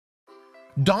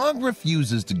Dog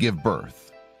refuses to give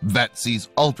birth. Vet sees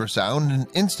ultrasound and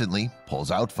instantly pulls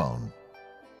out phone.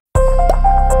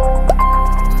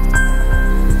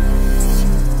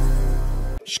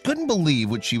 She couldn't believe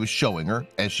what she was showing her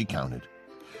as she counted.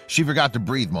 She forgot to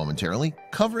breathe momentarily,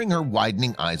 covering her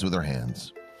widening eyes with her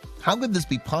hands. How could this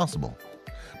be possible?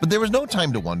 But there was no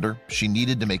time to wonder. She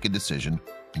needed to make a decision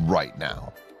right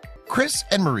now. Chris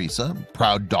and Marisa,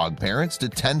 proud dog parents to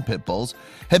 10 pit bulls,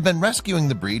 had been rescuing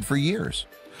the breed for years,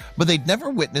 but they'd never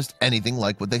witnessed anything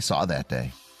like what they saw that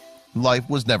day. Life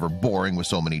was never boring with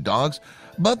so many dogs,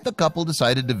 but the couple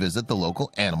decided to visit the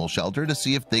local animal shelter to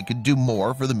see if they could do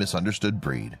more for the misunderstood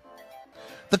breed.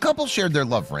 The couple shared their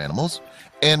love for animals,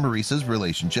 and Marisa's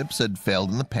relationships had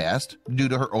failed in the past due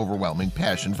to her overwhelming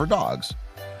passion for dogs.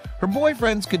 Her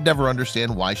boyfriends could never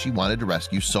understand why she wanted to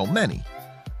rescue so many,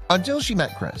 until she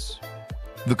met Chris.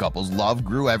 The couple's love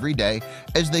grew every day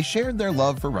as they shared their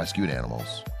love for rescued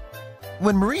animals.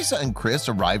 When Marisa and Chris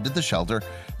arrived at the shelter,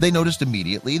 they noticed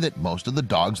immediately that most of the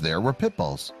dogs there were pit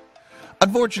bulls.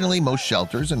 Unfortunately, most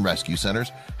shelters and rescue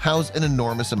centers house an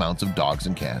enormous amounts of dogs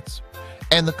and cats,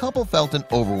 and the couple felt an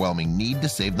overwhelming need to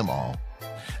save them all.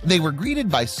 They were greeted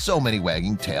by so many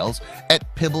wagging tails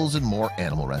at Pibbles and More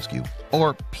Animal Rescue,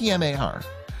 or PMAR,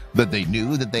 that they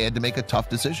knew that they had to make a tough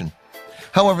decision.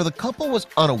 However, the couple was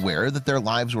unaware that their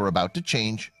lives were about to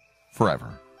change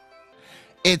forever.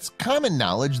 It's common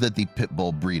knowledge that the pit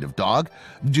bull breed of dog,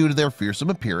 due to their fearsome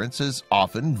appearance, is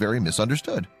often very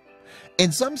misunderstood.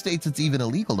 In some states, it's even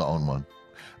illegal to own one.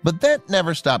 But that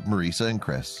never stopped Marisa and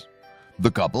Chris.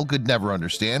 The couple could never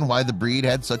understand why the breed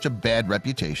had such a bad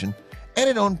reputation and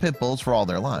had owned pit bulls for all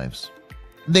their lives.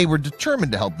 They were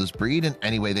determined to help this breed in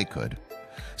any way they could.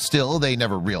 Still, they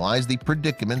never realized the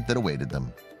predicament that awaited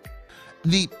them.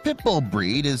 The pit bull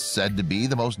breed is said to be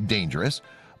the most dangerous,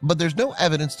 but there's no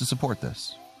evidence to support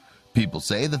this. People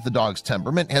say that the dog's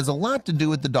temperament has a lot to do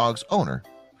with the dog's owner.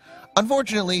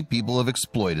 Unfortunately, people have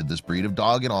exploited this breed of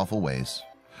dog in awful ways.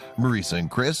 Marisa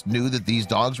and Chris knew that these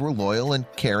dogs were loyal and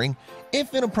caring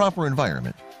if in a proper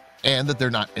environment, and that they're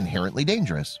not inherently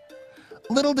dangerous.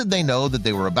 Little did they know that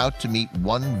they were about to meet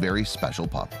one very special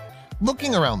pup.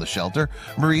 Looking around the shelter,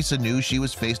 Marisa knew she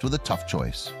was faced with a tough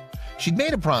choice. She'd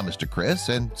made a promise to Chris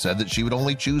and said that she would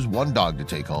only choose one dog to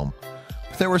take home.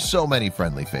 But there were so many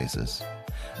friendly faces.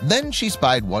 Then she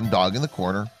spied one dog in the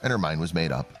corner and her mind was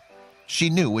made up. She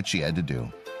knew what she had to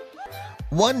do.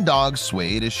 One dog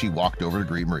swayed as she walked over to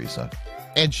greet Marisa,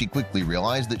 and she quickly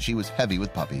realized that she was heavy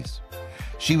with puppies.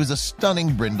 She was a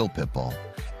stunning brindle pit bull,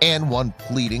 and one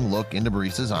pleading look into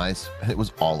Marisa's eyes, and it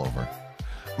was all over.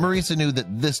 Marisa knew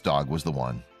that this dog was the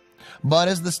one. But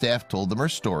as the staff told them her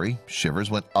story,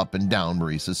 shivers went up and down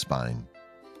Marisa's spine.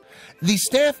 The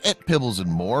staff at Pibbles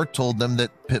and More told them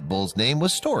that Pit Bull's name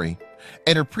was Story,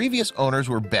 and her previous owners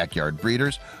were backyard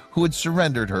breeders who had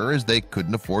surrendered her as they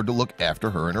couldn't afford to look after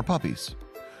her and her puppies.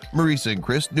 Marisa and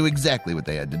Chris knew exactly what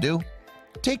they had to do: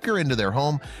 take her into their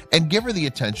home and give her the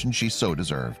attention she so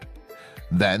deserved.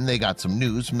 Then they got some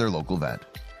news from their local vet.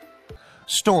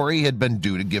 Story had been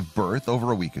due to give birth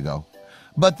over a week ago,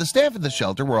 but the staff at the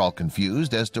shelter were all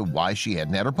confused as to why she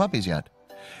hadn't had her puppies yet,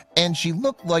 and she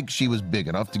looked like she was big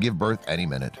enough to give birth any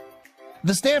minute.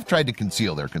 The staff tried to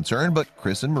conceal their concern, but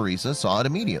Chris and Marisa saw it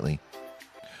immediately.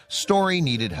 Story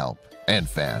needed help, and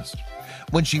fast.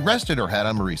 When she rested her head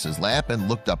on Marisa's lap and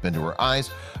looked up into her eyes,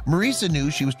 Marisa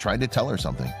knew she was trying to tell her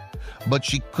something. But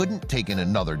she couldn't take in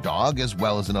another dog as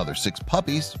well as another 6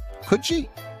 puppies, could she?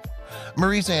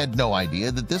 Marisa had no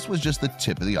idea that this was just the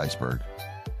tip of the iceberg.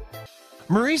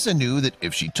 Marisa knew that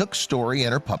if she took Story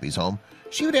and her puppies home,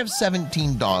 she would have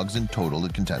 17 dogs in total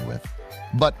to contend with.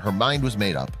 But her mind was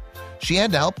made up. She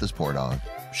had to help this poor dog.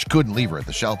 She couldn't leave her at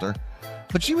the shelter,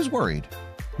 but she was worried.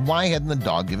 Why hadn't the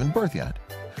dog given birth yet?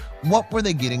 What were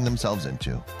they getting themselves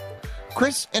into?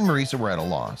 Chris and Marisa were at a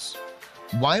loss.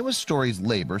 Why was Story's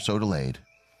labor so delayed?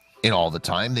 In all the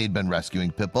time they'd been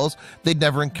rescuing pit bulls, they'd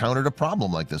never encountered a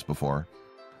problem like this before.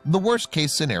 The worst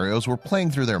case scenarios were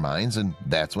playing through their minds, and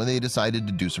that's when they decided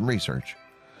to do some research.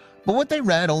 But what they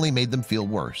read only made them feel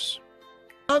worse.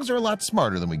 Dogs are a lot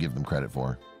smarter than we give them credit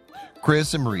for.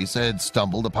 Chris and Marisa had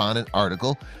stumbled upon an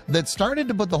article that started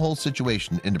to put the whole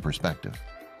situation into perspective.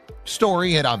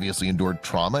 Story had obviously endured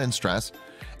trauma and stress,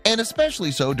 and especially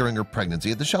so during her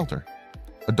pregnancy at the shelter.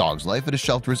 A dog's life at a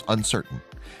shelter is uncertain,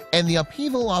 and the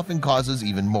upheaval often causes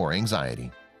even more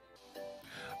anxiety.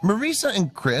 Marisa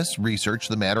and Chris researched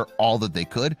the matter all that they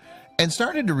could and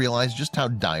started to realize just how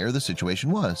dire the situation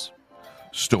was.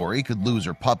 Story could lose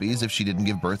her puppies if she didn't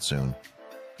give birth soon.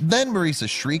 Then Marisa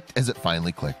shrieked as it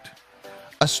finally clicked.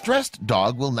 A stressed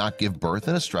dog will not give birth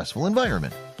in a stressful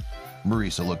environment.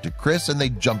 Marisa looked at Chris and they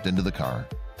jumped into the car.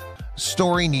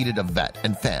 Story needed a vet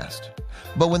and fast.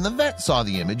 But when the vet saw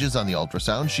the images on the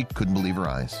ultrasound, she couldn't believe her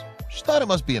eyes. She thought it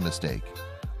must be a mistake.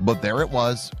 But there it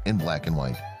was in black and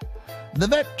white. The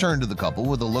vet turned to the couple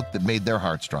with a look that made their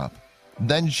hearts drop.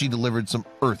 Then she delivered some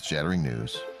earth-shattering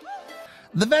news.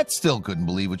 The vet still couldn't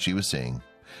believe what she was seeing.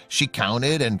 She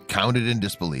counted and counted in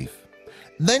disbelief.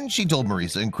 Then she told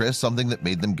Marisa and Chris something that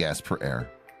made them gasp for air.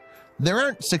 There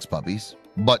aren't 6 puppies,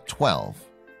 but 12.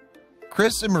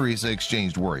 Chris and Marisa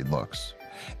exchanged worried looks,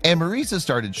 and Marisa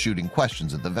started shooting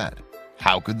questions at the vet.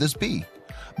 How could this be?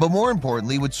 But more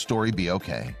importantly, would Story be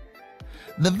okay?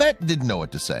 The vet didn't know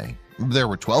what to say. There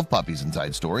were 12 puppies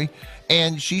inside Story,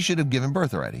 and she should have given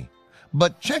birth already.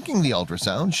 But checking the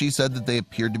ultrasound, she said that they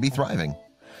appeared to be thriving.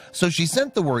 So she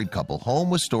sent the worried couple home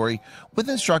with Story with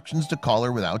instructions to call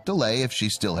her without delay if she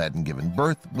still hadn't given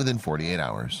birth within 48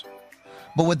 hours.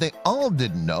 But what they all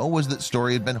didn't know was that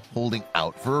Story had been holding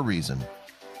out for a reason.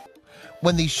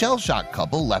 When the shell-shocked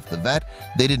couple left the vet,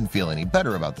 they didn't feel any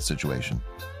better about the situation.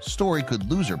 Story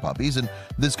could lose her puppies, and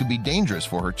this could be dangerous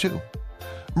for her too.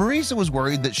 Marisa was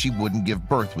worried that she wouldn't give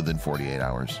birth within 48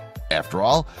 hours. After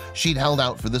all, she'd held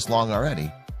out for this long already.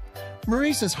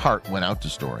 Marisa's heart went out to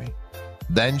Story.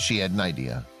 Then she had an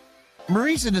idea.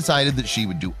 Marisa decided that she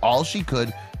would do all she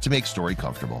could to make Story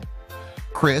comfortable.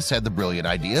 Chris had the brilliant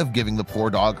idea of giving the poor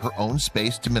dog her own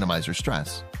space to minimize her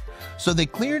stress. So they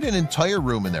cleared an entire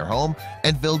room in their home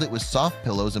and filled it with soft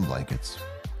pillows and blankets.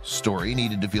 Story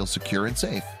needed to feel secure and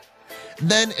safe.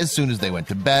 Then, as soon as they went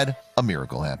to bed, a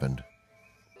miracle happened.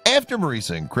 After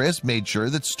Marisa and Chris made sure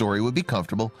that Story would be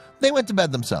comfortable, they went to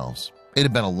bed themselves. It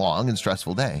had been a long and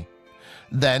stressful day.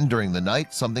 Then, during the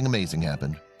night, something amazing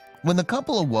happened. When the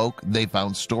couple awoke, they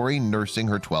found Story nursing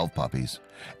her 12 puppies,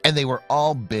 and they were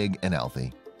all big and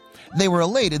healthy. They were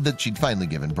elated that she'd finally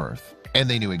given birth, and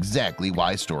they knew exactly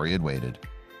why Story had waited.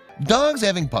 Dogs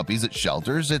having puppies at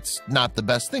shelters, it's not the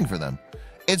best thing for them.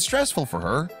 It's stressful for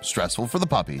her, stressful for the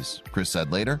puppies, Chris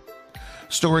said later.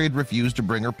 Story had refused to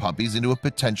bring her puppies into a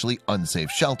potentially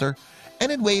unsafe shelter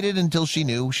and had waited until she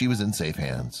knew she was in safe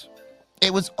hands.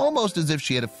 It was almost as if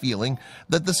she had a feeling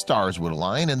that the stars would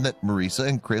align and that Marisa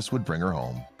and Chris would bring her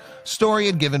home. Story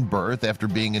had given birth after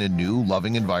being in a new,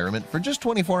 loving environment for just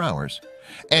 24 hours,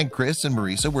 and Chris and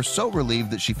Marisa were so relieved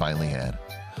that she finally had.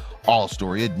 All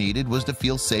Story had needed was to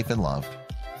feel safe and loved.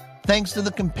 Thanks to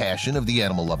the compassion of the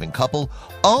animal-loving couple,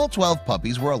 all 12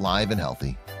 puppies were alive and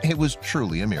healthy. It was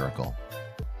truly a miracle.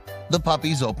 The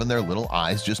puppies opened their little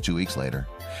eyes just 2 weeks later,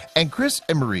 and Chris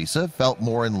and Marisa felt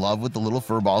more in love with the little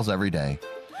fur balls every day.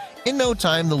 In no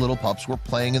time, the little pups were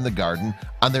playing in the garden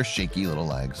on their shaky little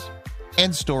legs,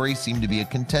 and Story seemed to be a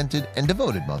contented and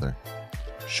devoted mother.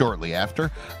 Shortly after,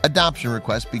 adoption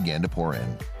requests began to pour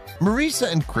in.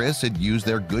 Marisa and Chris had used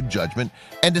their good judgment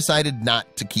and decided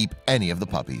not to keep any of the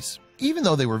puppies, even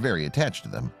though they were very attached to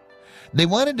them. They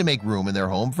wanted to make room in their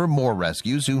home for more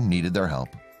rescues who needed their help.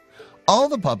 All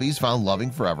the puppies found loving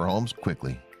forever homes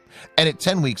quickly, and at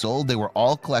 10 weeks old, they were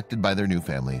all collected by their new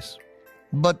families.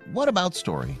 But what about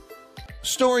Story?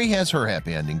 Story has her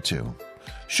happy ending too.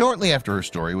 Shortly after her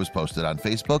story was posted on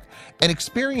Facebook, an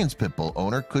experienced pit bull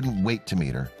owner couldn't wait to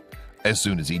meet her. As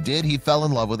soon as he did, he fell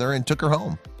in love with her and took her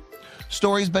home.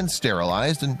 Story's been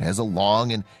sterilized and has a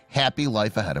long and happy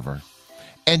life ahead of her,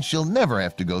 and she'll never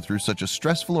have to go through such a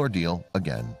stressful ordeal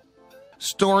again.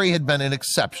 Story had been an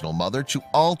exceptional mother to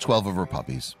all 12 of her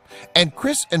puppies, and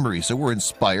Chris and Marisa were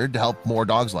inspired to help more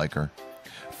dogs like her.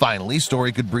 Finally,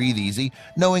 Story could breathe easy,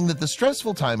 knowing that the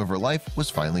stressful time of her life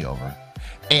was finally over,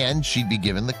 and she'd be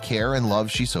given the care and love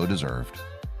she so deserved.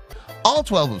 All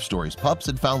 12 of Story's pups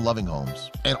had found loving homes,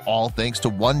 and all thanks to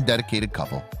one dedicated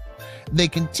couple. They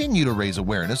continue to raise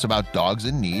awareness about dogs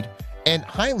in need and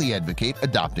highly advocate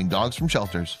adopting dogs from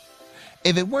shelters.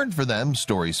 If it weren't for them,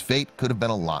 Story's fate could have been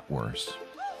a lot worse.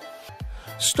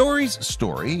 Story's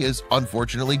story is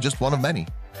unfortunately just one of many.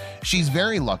 She's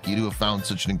very lucky to have found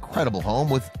such an incredible home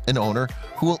with an owner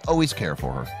who will always care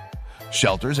for her.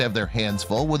 Shelters have their hands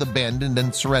full with abandoned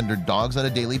and surrendered dogs on a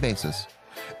daily basis,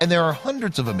 and there are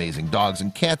hundreds of amazing dogs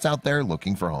and cats out there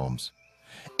looking for homes.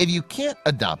 If you can't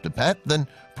adopt a pet, then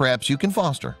perhaps you can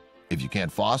foster. If you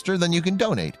can't foster, then you can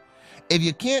donate. If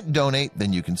you can't donate,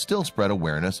 then you can still spread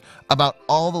awareness about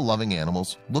all the loving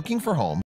animals looking for homes